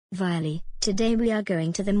Violy, today we are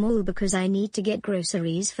going to the mall because I need to get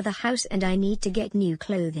groceries for the house and I need to get new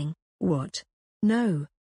clothing. What? No.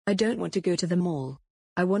 I don't want to go to the mall.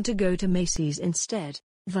 I want to go to Macy's instead.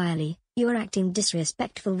 Violy, you are acting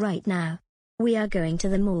disrespectful right now. We are going to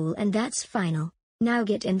the mall and that's final. Now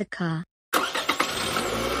get in the car.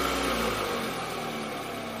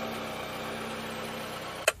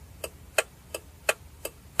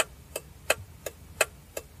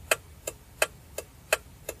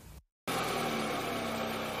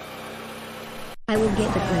 I will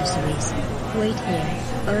get the groceries. Wait here.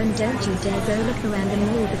 Oh, and don't you dare go look around the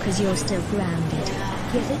mall because you're still grounded.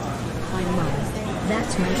 Get it? Fine, Mom.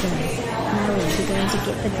 That's my girl. Now we'll be going to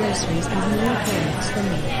get the groceries and new clothes for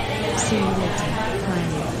me. See you later,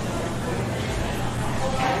 Violy.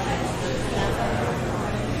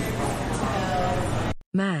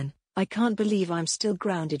 Man, I can't believe I'm still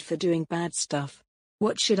grounded for doing bad stuff.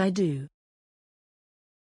 What should I do?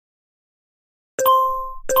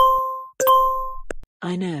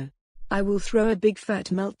 I know. I will throw a big fat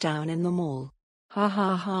meltdown in the mall. Ha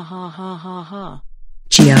ha ha ha ha ha ha.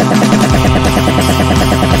 Chia.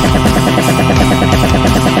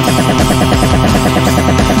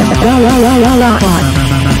 La la la la la.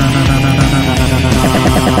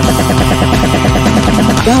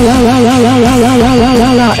 La la la la la la la la la la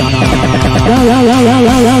la. La la la la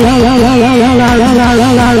la la la la la la la la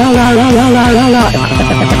la la la la la la la.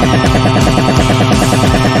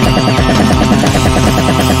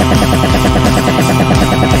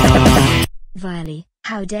 Violy,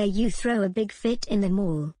 how dare you throw a big fit in the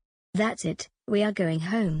mall? That's it, we are going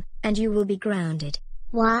home, and you will be grounded.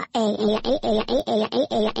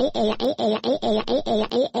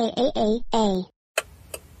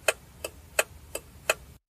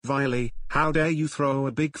 Violy, how dare you throw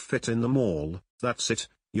a big fit in the mall? That's it,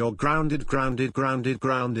 you're grounded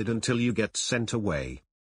until you get sent away.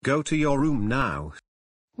 Go to your room now.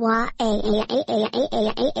 Why?